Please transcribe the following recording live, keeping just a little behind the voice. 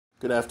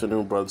Good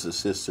afternoon, brothers and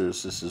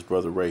sisters. This is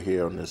Brother Ray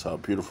here on this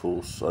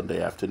beautiful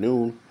Sunday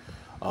afternoon.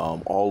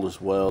 All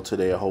is well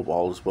today. I hope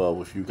all is well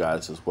with you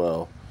guys as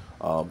well.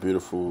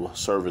 Beautiful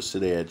service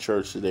today at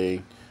church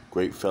today.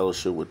 Great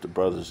fellowship with the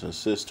brothers and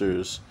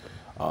sisters.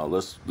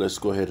 Let's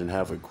go ahead and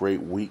have a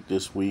great week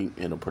this week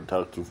and a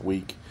productive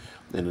week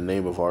in the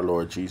name of our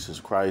Lord Jesus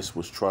Christ.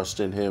 Was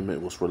trust in Him.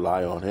 It was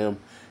rely on Him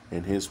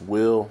and His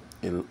will,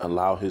 and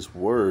allow His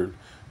word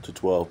to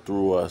dwell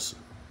through us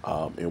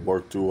and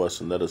work through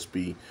us, and let us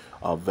be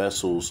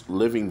vessels,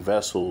 living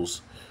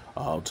vessels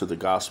to the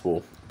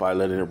gospel by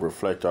letting it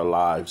reflect our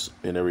lives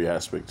in every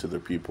aspect to the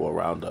people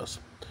around us.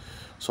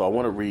 So I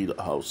want to read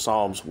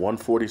Psalms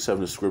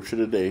 147, the scripture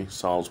today,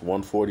 Psalms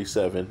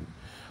 147.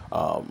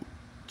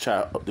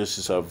 This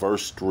is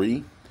verse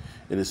 3,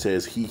 and it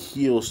says, He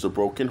heals the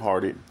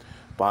brokenhearted,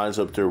 binds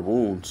up their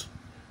wounds,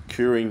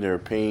 curing their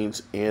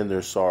pains and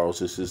their sorrows.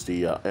 This is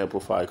the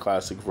Amplified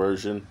Classic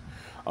Version.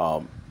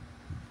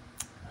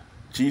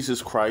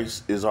 Jesus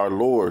Christ is our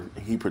Lord.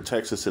 He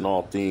protects us in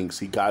all things.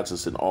 He guides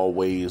us in all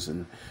ways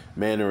and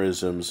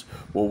mannerisms.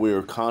 When we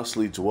are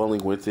constantly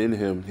dwelling within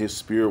Him, His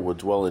Spirit will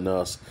dwell in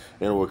us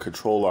and will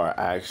control our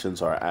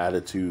actions, our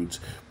attitudes.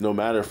 No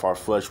matter if our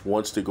flesh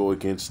wants to go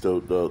against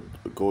the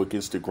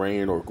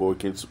grain or go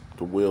against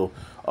the will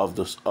of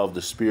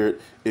the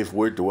Spirit, if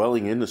we're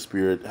dwelling in the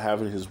Spirit,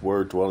 having His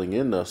Word dwelling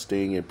in us,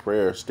 staying in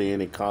prayer,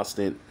 staying in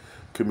constant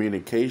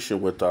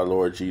communication with our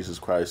Lord Jesus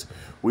Christ,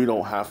 we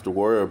don't have to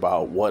worry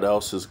about what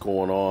else is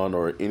going on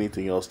or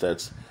anything else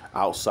that's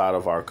outside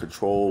of our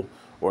control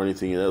or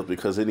anything else,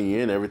 because in the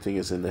end, everything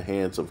is in the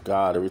hands of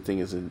God. Everything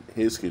is in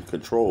His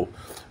control.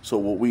 So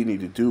what we need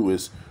to do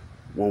is,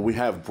 when we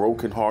have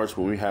broken hearts,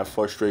 when we have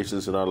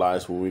frustrations in our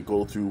lives, when we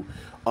go through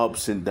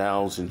ups and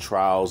downs and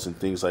trials and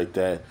things like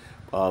that,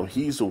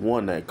 He's the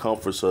one that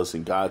comforts us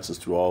and guides us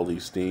through all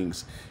these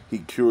things. He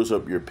cures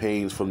up your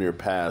pains from your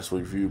past. So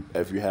if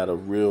you had a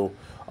real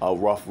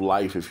rough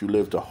life, if you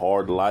lived a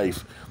hard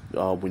life,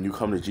 when you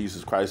come to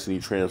Jesus Christ and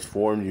He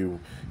transforms you,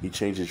 He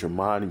changes your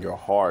mind and your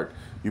heart.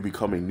 You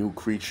become a new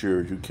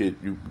creature.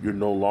 You're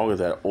no longer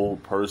that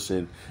old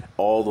person.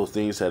 All those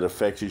things that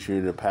affected you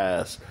in the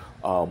past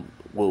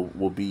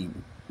will be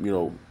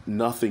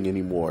nothing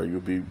anymore.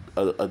 You'll be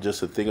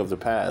just a thing of the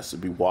past.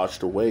 It'll be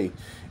washed away,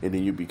 and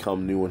then you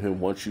become new in Him.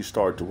 Once you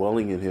start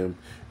dwelling in Him,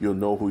 you'll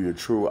know who your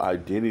true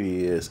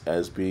identity is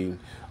as being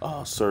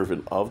a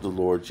servant of the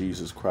Lord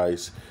Jesus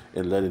Christ,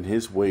 and letting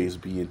His ways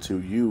be into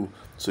you.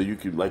 So you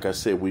can, like I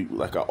said,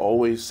 like I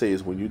always say,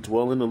 is when you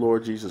dwell in the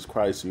Lord Jesus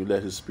Christ and you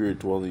let His Spirit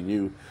dwell in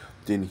you,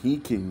 then He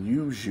can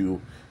use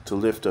you to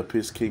lift up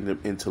His kingdom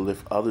and to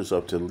lift others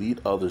up, to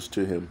lead others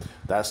to Him.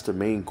 That's the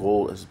main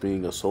goal as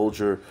being a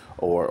soldier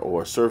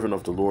or a servant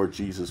of the Lord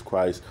Jesus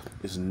Christ,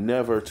 is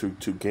never to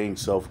gain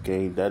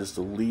self-gain. That is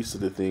the least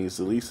of the things.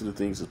 The least of the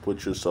things is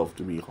put yourself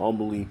to be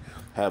humbly,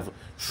 have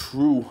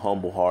true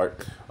humble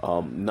heart,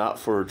 not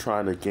for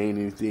trying to gain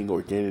anything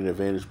or gain an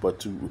advantage, but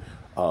to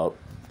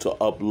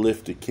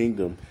uplift the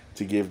kingdom,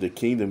 to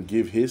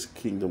give His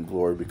kingdom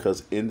glory,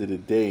 because end of the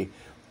day,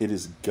 it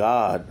is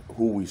God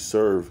who we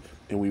serve,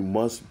 and we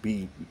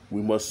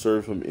must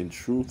serve Him in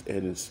truth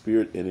and in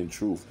spirit and in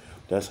truth.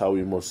 That's how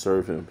we must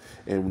serve Him,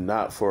 and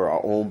not for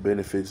our own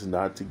benefits,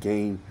 not to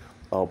gain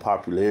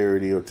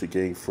popularity or to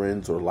gain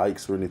friends or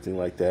likes or anything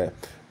like that,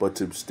 but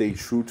to stay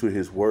true to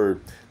His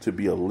word, to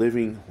be a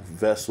living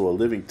vessel, a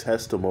living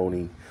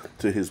testimony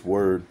to His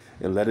word,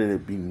 and letting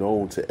it be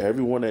known to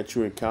everyone that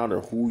you encounter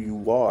who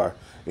you are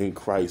in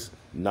Christ,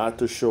 not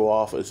to show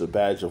off as a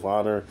badge of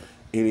honor,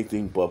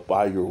 anything, but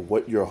by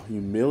your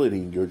humility,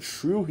 your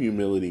true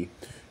humility,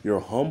 your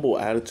humble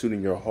attitude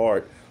in your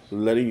heart,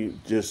 letting you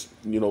just,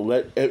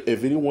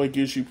 if anyone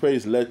gives you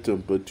praise, let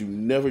them, but do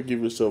never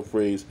give yourself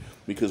praise,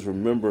 because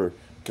remember,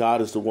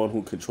 God is the one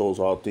who controls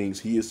all things.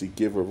 He is the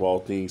giver of all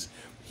things.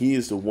 He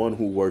is the one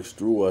who works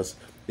through us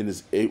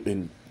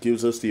and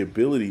gives us the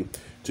ability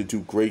to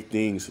do great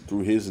things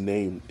through His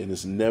name, and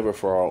it's never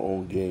for our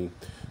own gain.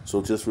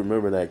 So just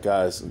remember that,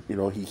 guys.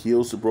 He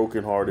heals the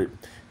brokenhearted.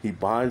 He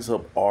binds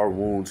up our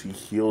wounds. He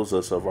heals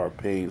us of our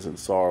pains and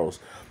sorrows.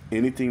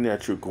 Anything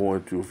that you're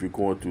going through, if you're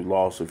going through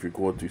loss, if you're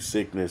going through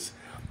sickness,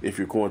 if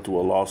you're going through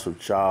a loss of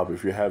job,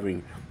 if you're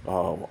having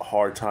a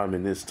hard time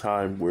in this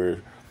time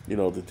where,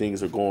 the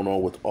things are going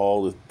on with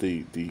all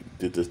the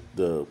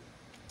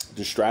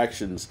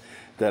distractions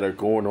that are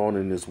going on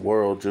in this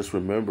world, just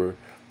remember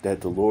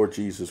that the Lord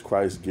Jesus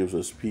Christ gives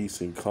us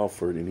peace and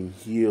comfort, and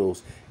He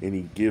heals, and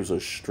He gives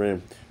us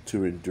strength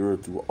to endure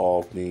through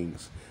all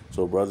things.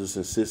 So brothers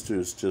and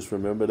sisters, just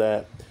remember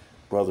that.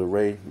 Brother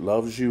Ray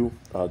loves you.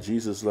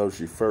 Jesus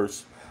loves you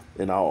first.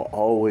 And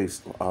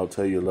I'll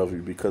tell you I love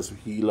you, because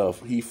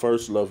He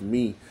first loved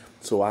me.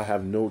 So I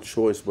have no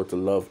choice but to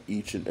love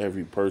each and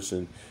every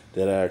person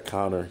that I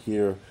encounter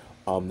here.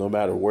 No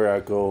matter where I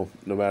go,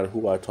 no matter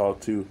who I talk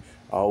to,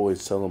 I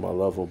always tell them I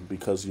love them,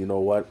 because you know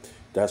what?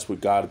 That's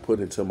what God put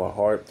into my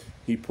heart.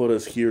 He put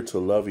us here to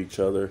love each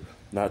other,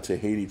 not to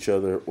hate each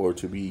other or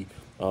to be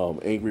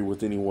angry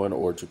with anyone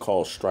or to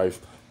cause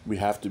strife. We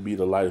have to be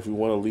the light. If we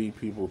want to lead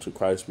people to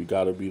Christ, we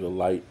got to be the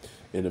light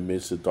in the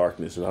midst of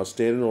darkness. And I'm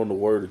standing on the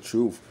word of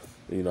truth.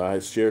 You know, I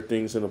share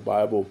things in the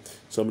Bible.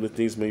 Some of the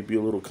things may be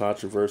a little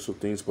controversial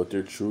things, but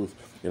they're truth.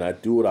 And I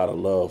do it out of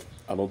love.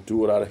 I don't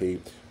do it out of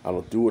hate. I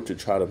don't do it to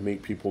try to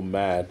make people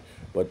mad,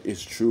 but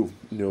it's truth.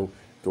 You know,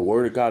 the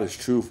word of God is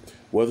truth.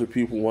 Whether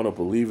people want to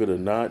believe it or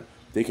not,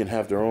 they can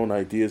have their own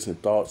ideas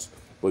and thoughts,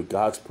 but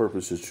God's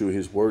purpose is true.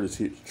 His word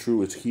is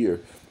true. It's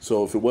here.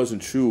 So if it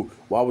wasn't true,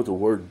 why would the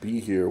word be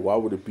here? Why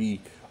would it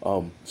be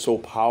so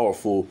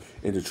powerful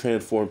and to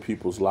transform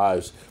people's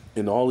lives?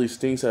 And all these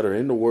things that are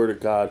in the word of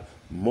God,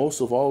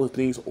 most of all the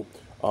things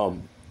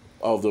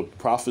of the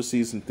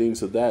prophecies and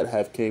things of that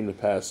have came to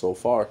pass so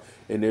far.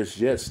 And there's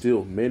yet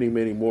still many,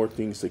 many more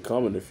things to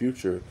come in the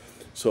future.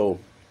 So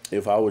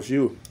if I was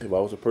you, if I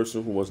was a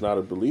person who was not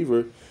a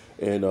believer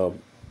and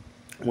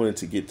wanted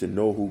to get to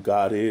know who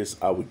God is,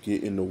 I would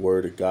get in the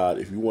word of God.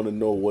 If you want to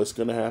know what's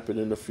going to happen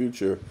in the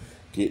future,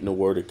 get in the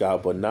word of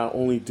God. But not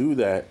only do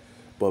that,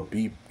 but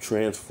be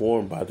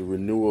transformed by the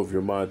renewal of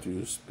your mind through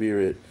your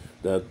spirit.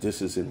 That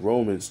this is in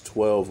Romans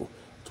 12,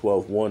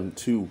 1 and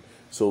 2.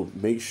 So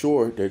make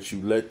sure that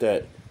you let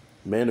that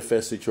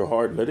manifest at your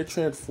heart. Let it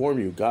transform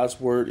you. God's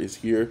word is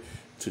here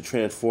to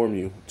transform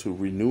you, to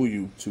renew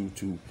you,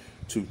 to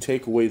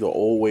take away the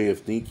old way of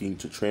thinking,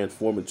 to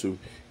transform it, to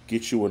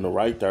get you in the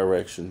right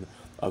direction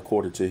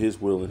according to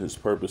his will and his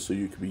purpose, so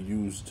you can be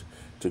used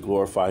to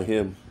glorify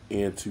him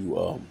and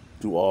to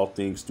do all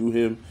things through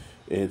him,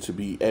 and to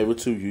be able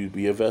to you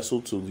be a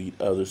vessel to lead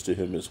others to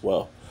him as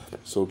well.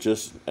 So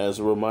just as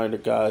a reminder,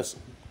 guys,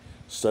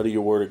 study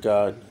your word of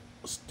God,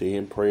 stay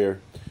in prayer,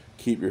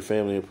 keep your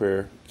family in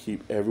prayer,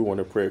 keep everyone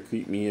in prayer,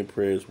 keep me in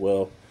prayer as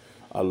well.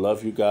 I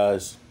love you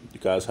guys. You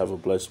guys have a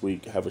blessed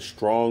week. Have a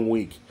strong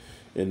week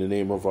in the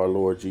name of our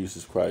Lord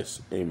Jesus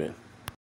Christ. Amen.